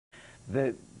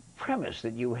The premise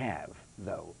that you have,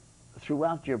 though,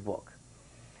 throughout your book,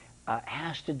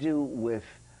 has to do with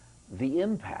the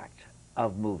impact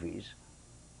of movies,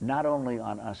 not only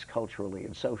on us culturally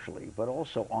and socially, but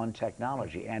also on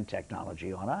technology, and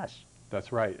technology on us.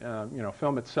 That's right. You know,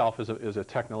 film itself is a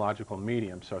technological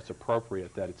medium, so it's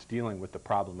appropriate that it's dealing with the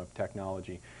problem of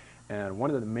technology. And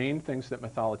one of the main things that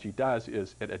mythology does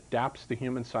is it adapts the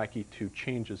human psyche to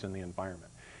changes in the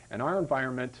environment. And our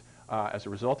environment, as a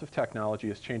result of technology,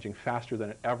 is changing faster than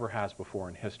it ever has before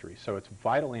in history. So it's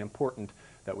vitally important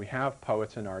that we have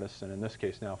poets and artists, and in this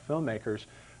case now filmmakers,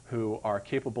 who are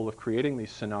capable of creating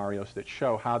these scenarios that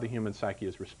show how the human psyche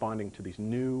is responding to these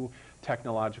new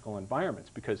technological environments.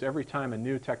 Because every time a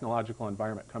new technological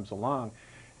environment comes along,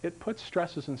 it puts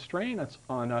stresses and strains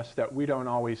on us that we don't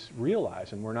always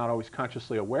realize and we're not always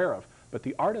consciously aware of. But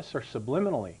the artists are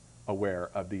subliminally aware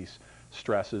of these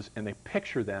stresses, and they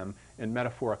picture them in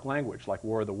metaphoric language, like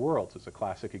War of the Worlds is a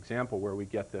classic example where we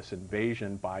get this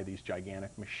invasion by these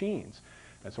gigantic machines.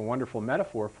 It's a wonderful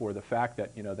metaphor for the fact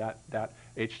that, you know, that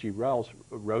H.G. Wells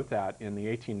wrote that in the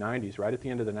 1890s, right at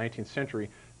the end of the 19th century,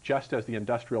 just as the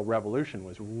Industrial Revolution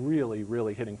was really,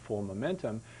 really hitting full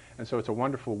momentum. And so it's a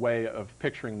wonderful way of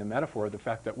picturing the metaphor of the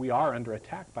fact that we are under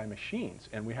attack by machines,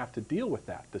 and we have to deal with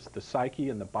that. The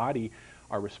psyche and the body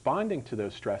are responding to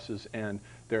those stresses, and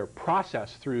they're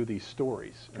processed through these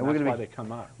stories, and that's why they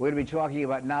come up. We're going to be talking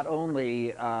about not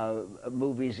only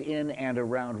movies in and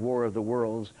around War of the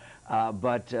Worlds,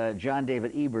 but John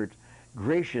David Ebert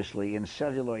graciously in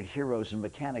Celluloid Heroes and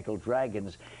Mechanical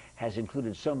Dragons has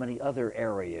included so many other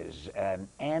areas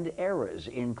and eras,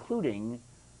 including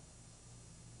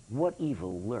what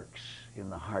evil lurks in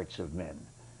the hearts of men.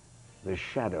 The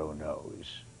shadow knows.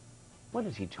 What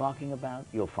is he talking about?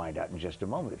 You'll find out in just a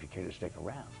moment if you care to stick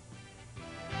around.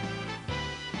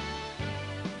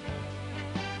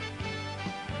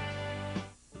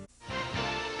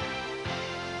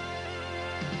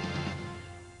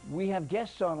 We have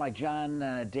guests on like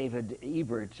John David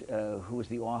Ebert, who is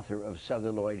the author of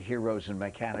Celluloid Heroes and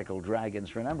Mechanical Dragons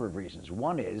for a number of reasons.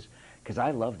 One is because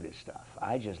I love this stuff.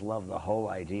 I just love the whole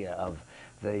idea of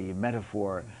the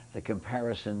metaphor, the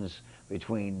comparisons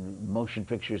between motion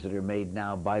pictures that are made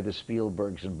now by the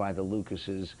Spielbergs and by the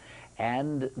Lucases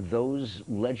and those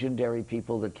legendary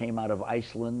people that came out of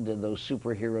Iceland and those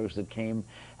superheroes that came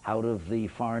out of the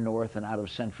far north and out of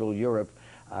Central Europe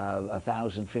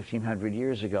 1,000, 1,500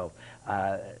 years ago.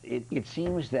 It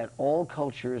seems that all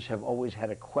cultures have always had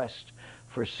a quest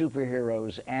for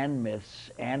superheroes and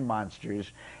myths and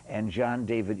monsters, and John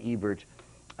David Ebert,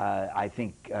 I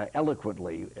think,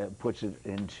 eloquently puts it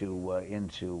into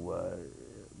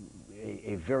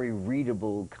a very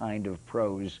readable kind of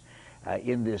prose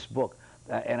in this book.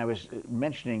 And I was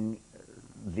mentioning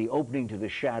the opening to The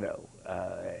Shadow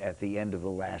at the end of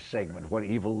the last segment, what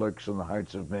evil lurks in the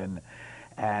hearts of men.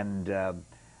 And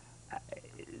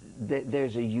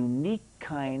there's a unique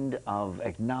kind of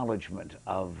acknowledgement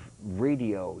of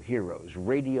radio heroes,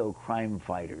 radio crime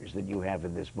fighters that you have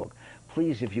in this book.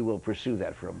 Please, if you will, pursue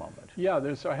that for a moment. Yeah,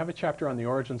 I have a chapter on the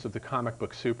origins of the comic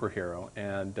book superhero,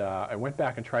 and I went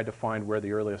back and tried to find where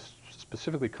the earliest,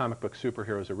 specifically comic book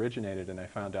superheroes originated, and I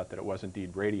found out that it was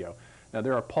indeed radio. Now,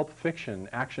 there are pulp fiction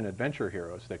action-adventure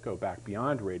heroes that go back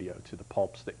beyond radio to the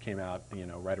pulps that came out, you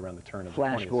know, right around the turn of the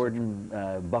 20th Flash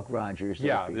Gordon, Buck Rogers.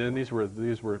 Yeah, and these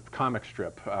were comic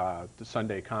strip, the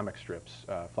Sunday comic strips,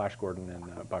 Flash Gordon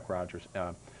and Buck Rogers.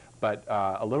 But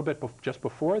a little bit just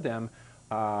before them,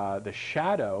 the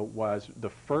Shadow was the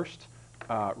first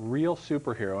real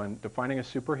superhero, and defining a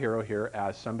superhero here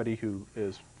as somebody who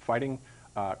is fighting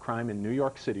crime in New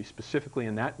York City, specifically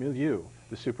in that milieu.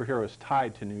 The superhero is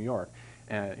tied to New York,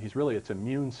 and he's really its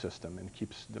immune system and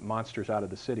keeps the monsters out of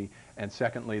the city. And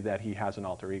secondly, that he has an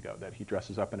alter ego, that he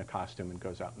dresses up in a costume and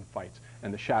goes out and fights.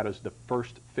 And the Shadow's the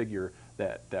first figure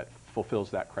that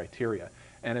fulfills that criteria.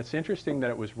 And it's interesting that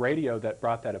it was radio that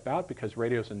brought that about, because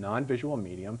radio is a non-visual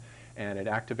medium, and it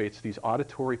activates these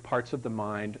auditory parts of the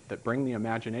mind that bring the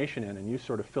imagination in, and you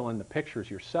sort of fill in the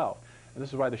pictures yourself. And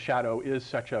this is why the Shadow is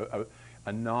such a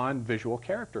non-visual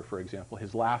character. For example,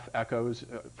 his laugh echoes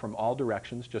from all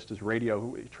directions, just as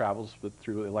radio travels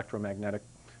through electromagnetic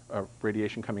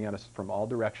radiation coming at us from all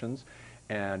directions,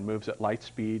 and moves at light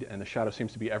speed, and the Shadow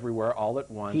seems to be everywhere all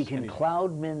at once. He can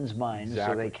cloud men's minds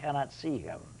so they cannot see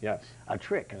him. Yes. A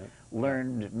trick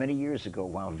learned many years ago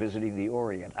while visiting the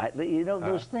Orient. You know,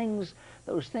 those things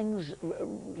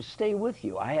stay with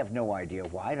you. I have no idea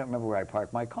why. I don't remember where I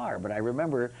parked my car, but I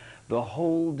remember the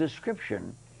whole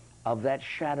description of that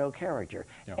shadow character,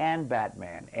 Yeah. and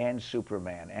Batman, and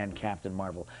Superman, and Captain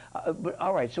Marvel. But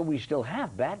all right, so we still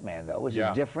have Batman, though. Is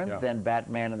Yeah, it different yeah. than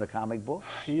Batman in the comic books?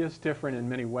 He is different in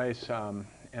many ways,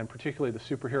 and particularly the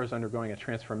superhero is undergoing a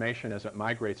transformation as it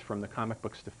migrates from the comic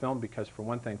books to film, because for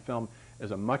one thing, film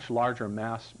is a much larger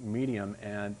mass medium,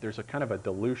 and there's a kind of a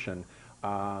dilution.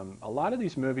 A lot of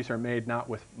these movies are made not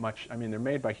with much, I mean, they're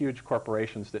made by huge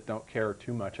corporations that don't care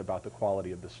too much about the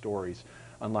quality of the stories,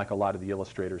 unlike a lot of the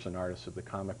illustrators and artists of the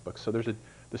comic books. So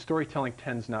the storytelling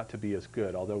tends not to be as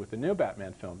good, although with the new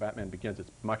Batman film, Batman Begins, it's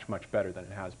much, much better than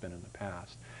it has been in the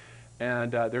past.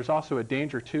 And there's also a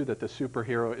danger, too, that the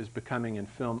superhero is becoming in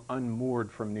film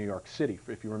unmoored from New York City.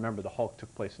 If you remember, the Hulk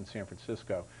took place in San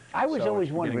Francisco. I was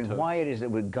always wondering why it is that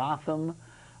with Gotham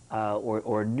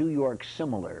or New York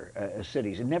similar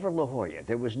cities, and never La Jolla.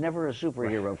 There was never a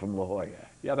superhero from La Jolla.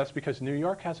 Yeah, that's because New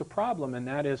York has a problem, and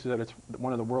that is that it's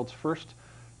one of the world's first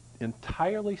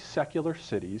entirely secular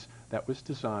cities that was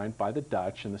designed by the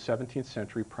Dutch in the 17th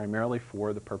century primarily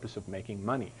for the purpose of making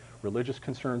money. Religious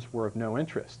concerns were of no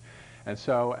interest. And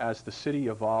so as the city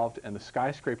evolved and the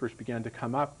skyscrapers began to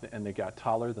come up and they got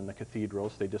taller than the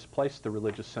cathedrals, they displaced the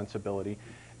religious sensibility,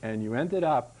 and you ended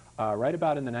up right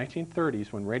about in the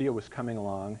 1930s when radio was coming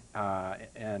along,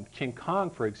 and King Kong,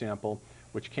 for example,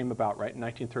 which came about right in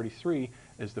 1933,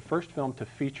 is the first film to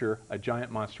feature a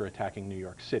giant monster attacking New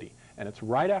York City. And it's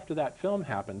right after that film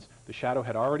happens, the shadow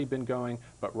had already been going,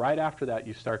 but right after that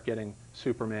you start getting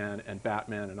Superman and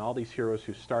Batman and all these heroes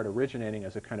who start originating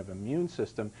as a kind of immune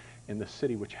system in the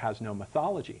city which has no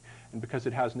mythology. And because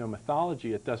it has no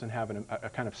mythology, it doesn't have a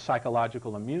kind of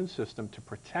psychological immune system to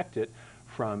protect it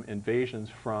from invasions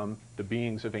from the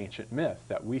beings of ancient myth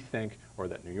that we think, or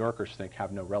that New Yorkers think,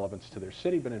 have no relevance to their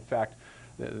city, but in fact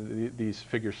these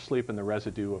figures sleep in the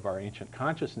residue of our ancient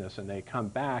consciousness, and they come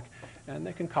back and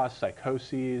they can cause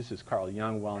psychoses, as Carl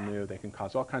Jung well knew. They can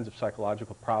cause all kinds of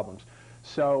psychological problems.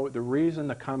 So the reason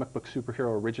the comic book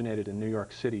superhero originated in New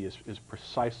York City is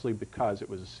precisely because it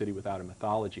was a city without a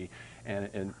mythology,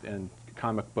 and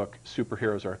comic book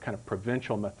superheroes are a kind of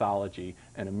provincial mythology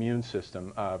and immune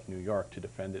system of New York to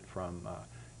defend it from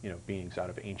beings out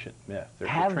of ancient myth.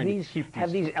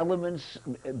 Have these elements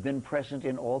been present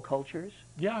in all cultures?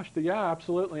 Yeah,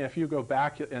 absolutely. If you go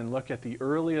back and look at the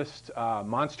earliest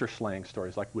monster slaying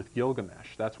stories, like with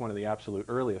Gilgamesh, that's one of the absolute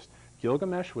earliest.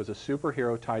 Gilgamesh was a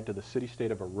superhero tied to the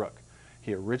city-state of Uruk.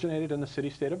 He originated in the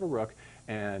city-state of Uruk,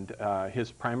 and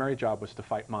his primary job was to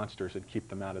fight monsters and keep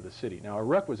them out of the city. Now,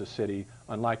 Uruk was a city,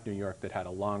 unlike New York, that had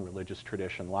a long religious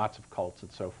tradition, lots of cults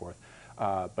and so forth.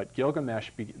 But Gilgamesh,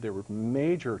 there were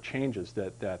major changes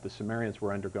that the Sumerians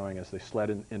were undergoing as they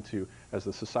as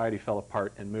the society fell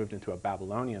apart and moved into a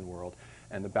Babylonian world.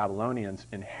 And the Babylonians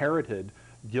inherited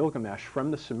Gilgamesh from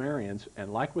the Sumerians,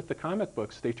 and like with the comic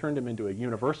books, they turned him into a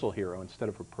universal hero instead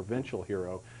of a provincial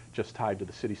hero just tied to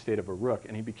the city-state of Uruk,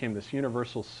 and he became this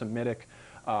universal Semitic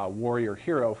warrior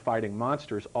hero fighting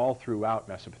monsters all throughout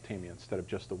Mesopotamia instead of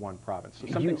just the one province.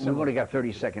 So We've only got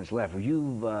 30 seconds left.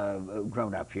 You've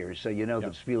grown up here, so you know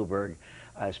that Spielberg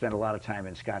spent a lot of time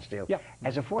in Scottsdale. Yep.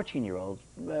 As a 14-year-old,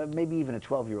 maybe even a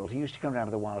 12-year-old, he used to come down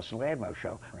to the Wallace and Ladmo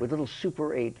show with little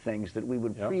Super 8 things that we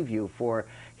would preview for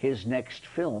his next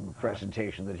film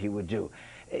presentation that he would do.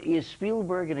 Is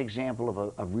Spielberg an example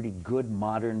of a really good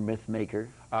modern myth maker?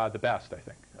 The best, I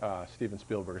think. Steven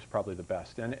Spielberg is probably the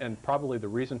best. And probably the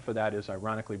reason for that is,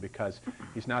 ironically, because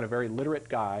he's not a very literate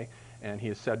guy, and he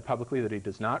has said publicly that he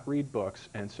does not read books,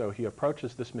 and so he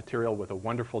approaches this material with a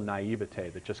wonderful naivete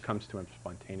that just comes to him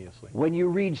spontaneously. When you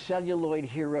read Celluloid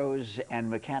Heroes and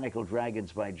Mechanical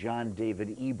Dragons by John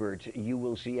David Ebert, you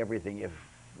will see everything, if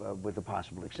with the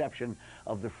possible exception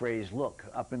of the phrase, "Look,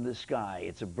 up in the sky,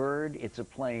 it's a bird, it's a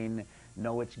plane,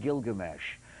 no, it's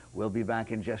Gilgamesh." We'll be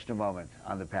back in just a moment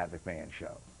on The Pat McMahon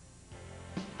Show.